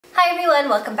Hi everyone,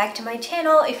 welcome back to my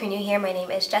channel. If you're new here, my name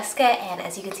is Jessica, and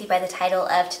as you can see by the title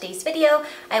of today's video,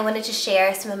 I wanted to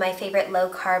share some of my favorite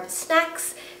low-carb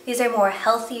snacks. These are more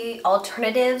healthy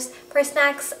alternatives for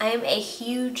snacks. I am a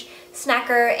huge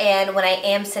snacker, and when I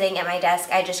am sitting at my desk,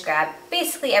 I just grab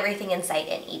basically everything in sight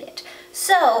and eat it.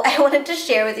 So I wanted to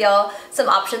share with y'all some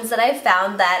options that I've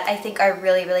found that I think are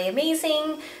really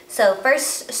amazing. So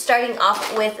first, starting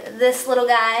off with this little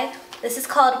guy. This is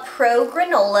called Pro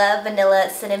Granola Vanilla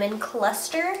Cinnamon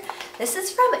Cluster. This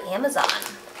is from Amazon.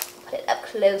 Put it up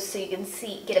close so you can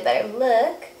see, get a better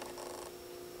look.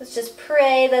 Let's just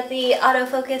pray that the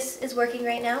autofocus is working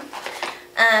right now.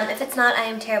 If it's not, I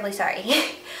am terribly sorry.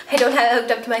 I don't have it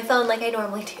hooked up to my phone like I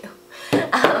normally do.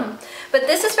 But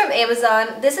this is from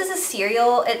Amazon. This is a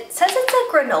cereal. It says it's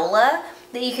a granola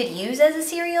that you could use as a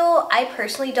cereal. I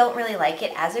personally don't really like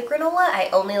it as a granola. I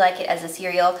only like it as a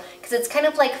cereal because it's kind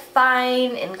of like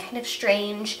fine and kind of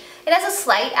strange. It has a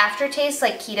slight aftertaste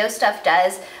like keto stuff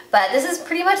does, but this is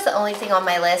pretty much the only thing on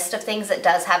my list of things that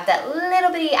does have that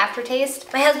little bitty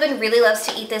aftertaste. My husband really loves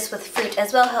to eat this with fruit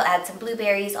as well. He'll add some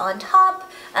blueberries on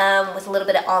top with a little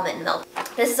bit of almond milk.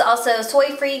 This is also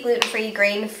soy-free, gluten-free,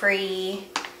 grain-free,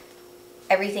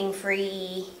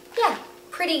 everything-free. Yeah.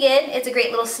 Pretty good. It's a great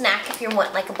little snack if you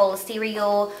want like a bowl of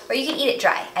cereal, or you can eat it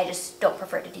dry. I just don't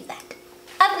prefer to do that.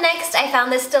 Up next, I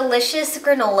found this delicious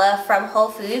granola from Whole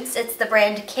Foods. It's the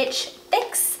brand Kitsch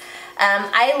Fix.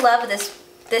 I love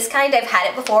this kind. I've had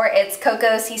it before. It's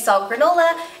cocoa sea salt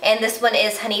granola, and this one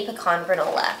is honey pecan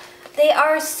granola. They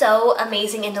are so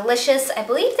amazing and delicious. I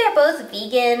believe they're both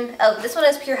vegan. Oh, this one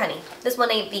has pure honey. This one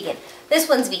ain't vegan. This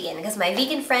one's vegan because my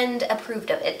vegan friend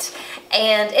approved of it.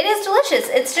 And it is delicious.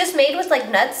 It's just made with like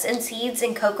nuts and seeds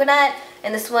and coconut.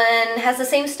 And this one has the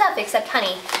same stuff except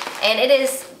honey. And it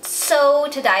is so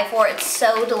to die for. It's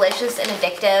so delicious and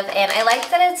addictive. And I like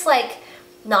that it's like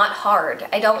not hard.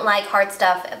 I don't like hard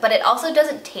stuff, but it also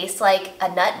doesn't taste like a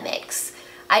nut mix.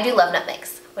 I do love nut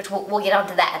mix, which we'll get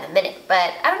onto that in a minute,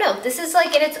 but I don't know, this is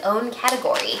like in its own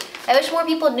category. I wish more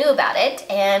people knew about it,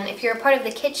 and if you're a part of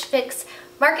the Kitsch Fix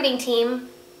marketing team,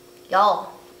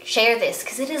 y'all share this,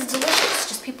 because it is delicious,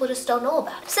 just people just don't know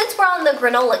about it. Since we're on the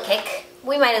granola kick,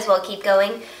 we might as well keep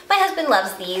going. My husband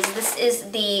loves these. This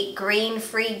is the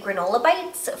grain-free granola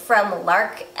bites from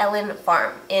Lark Ellen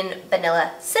Farm in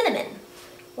Vanilla Cinnamon.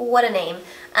 What a name.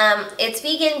 It's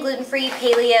vegan, gluten-free,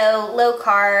 paleo, low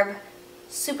carb,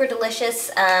 super delicious.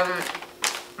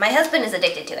 My husband is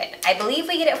addicted to it. I believe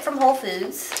we get it from Whole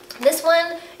Foods. This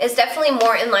one is definitely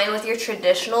more in line with your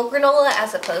traditional granola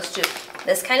as opposed to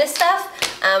this kind of stuff,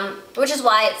 which is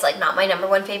why it's like not my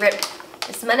 #1 favorite.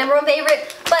 This is my #1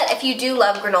 favorite, but if you do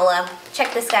love granola,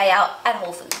 check this guy out at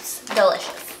Whole Foods.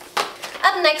 Delicious.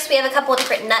 Up next, we have a couple of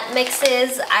different nut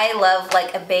mixes. I love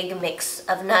like a big mix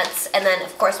of nuts, and then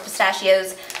of course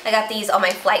pistachios. I got these on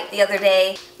my flight the other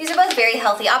day. These are both very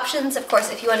healthy options. Of course,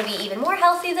 if you want to be even more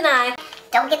healthy than I,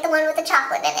 don't get the one with the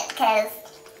chocolate in it, because,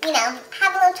 you know,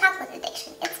 have a little chocolate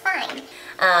addiction. It's fine.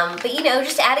 But you know,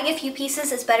 just adding a few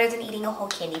pieces is better than eating a whole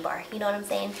candy bar. You know what I'm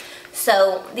saying?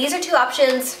 So these are two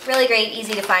options. Really great,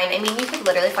 easy to find. I mean, you could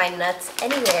literally find nuts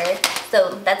anywhere,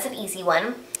 so that's an easy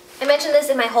one. I mentioned this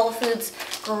in my Whole Foods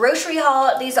grocery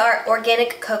haul. These are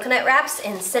organic coconut wraps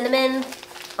in cinnamon.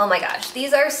 Oh my gosh,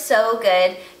 these are so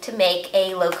good to make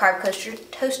a low-carb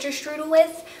toaster strudel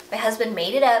with. My husband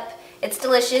made it up. It's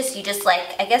delicious. You just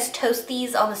like, I guess, toast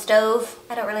these on the stove.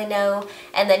 I don't really know.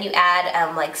 And then you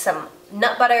add like some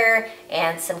nut butter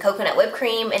and some coconut whipped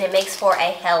cream, and it makes for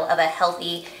a hell of a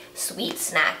healthy, sweet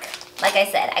snack. Like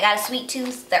I said, I got a sweet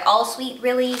tooth. They're all sweet,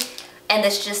 really, and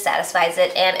this just satisfies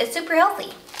it, and it's super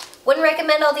healthy. Wouldn't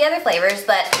recommend all the other flavors,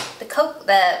 but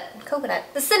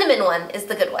the cinnamon one is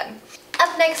the good one.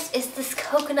 Up next is this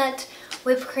coconut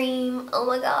whipped cream. Oh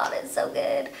my god, it's so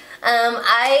good.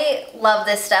 I love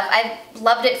this stuff. I've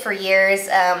loved it for years.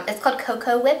 It's called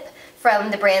Cocoa Whip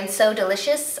from the brand So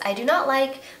Delicious. I do not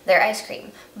like their ice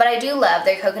cream, but I do love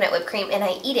their coconut whipped cream, and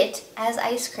I eat it as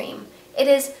ice cream. It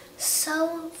is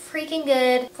so freaking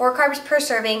good. 4 carbs per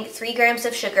serving, 3 grams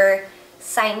of sugar.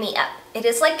 Sign me up. It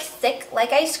is like thick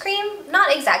like ice cream.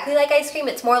 Not exactly like ice cream.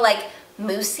 It's more like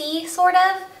moussey sort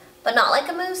of, but not like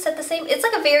a mousse at the same. It's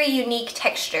like a very unique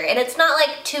texture, and it's not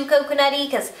like too coconutty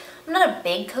because I'm not a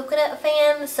big coconut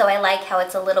fan, so I like how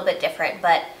it's a little bit different.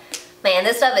 But man,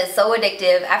 this stuff is so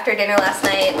addictive. After dinner last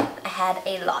night, I had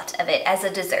a lot of it as a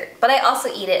dessert, but I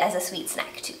also eat it as a sweet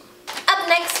snack too. Up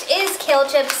next is kale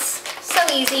chips. So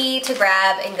easy to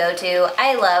grab and go to.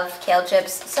 I love kale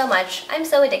chips so much. I'm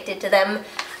so addicted to them.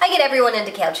 I get everyone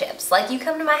into kale chips. Like, you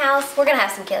come to my house, we're gonna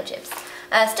have some kale chips.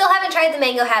 Still haven't tried the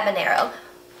mango habanero,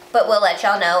 but we'll let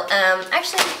y'all know.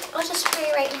 Actually, I'll just try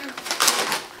it right now.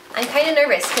 I'm kind of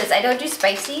nervous because I don't do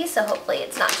spicy, so hopefully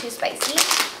it's not too spicy.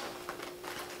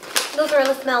 Those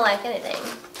really smell like anything.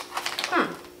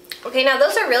 Okay, now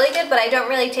those are really good, but I don't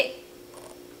really taste...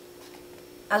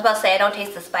 I was about to say I don't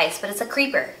taste the spice, but it's a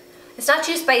creeper. It's not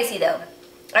too spicy though.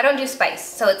 I don't do spice,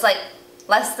 so it's like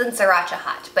less than sriracha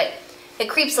hot, but it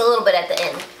creeps a little bit at the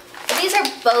end. But these are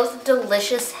both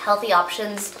delicious, healthy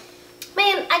options.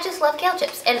 Man, I just love kale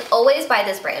chips, and always buy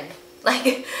this brand.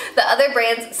 Like, the other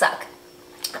brands suck.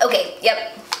 Okay,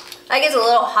 yep. That gets a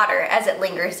little hotter as it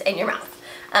lingers in your mouth.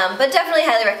 But definitely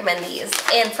highly recommend these.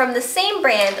 And from the same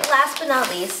brand, last but not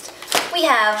least, we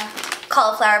have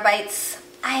cauliflower bites.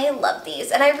 I love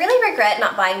these, and I really regret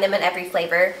not buying them in every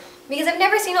flavor because I've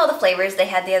never seen all the flavors they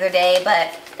had the other day,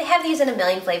 but they have these in a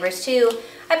million flavors too.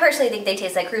 I personally think they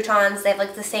taste like croutons. They have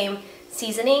like the same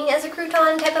seasoning as a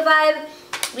crouton type of vibe.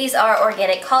 These are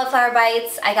organic cauliflower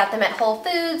bites. I got them at Whole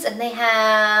Foods, and they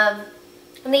have,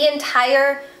 in the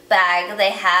entire bag,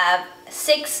 they have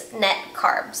 6 net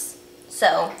carbs.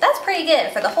 So that's pretty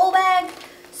good for the whole bag.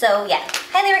 So yeah,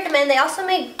 highly recommend. They also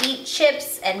make beet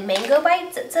chips and mango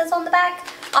bites, it says on the back.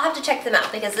 I'll have to check them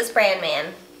out because this brand,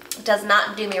 man, does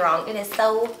not do me wrong. It is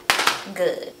so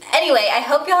good. Anyway, I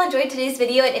hope y'all enjoyed today's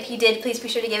video, and if you did, please be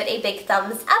sure to give it a big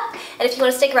thumbs up. And if you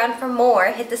want to stick around for more,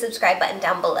 hit the subscribe button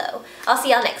down below. I'll see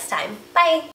y'all next time. Bye!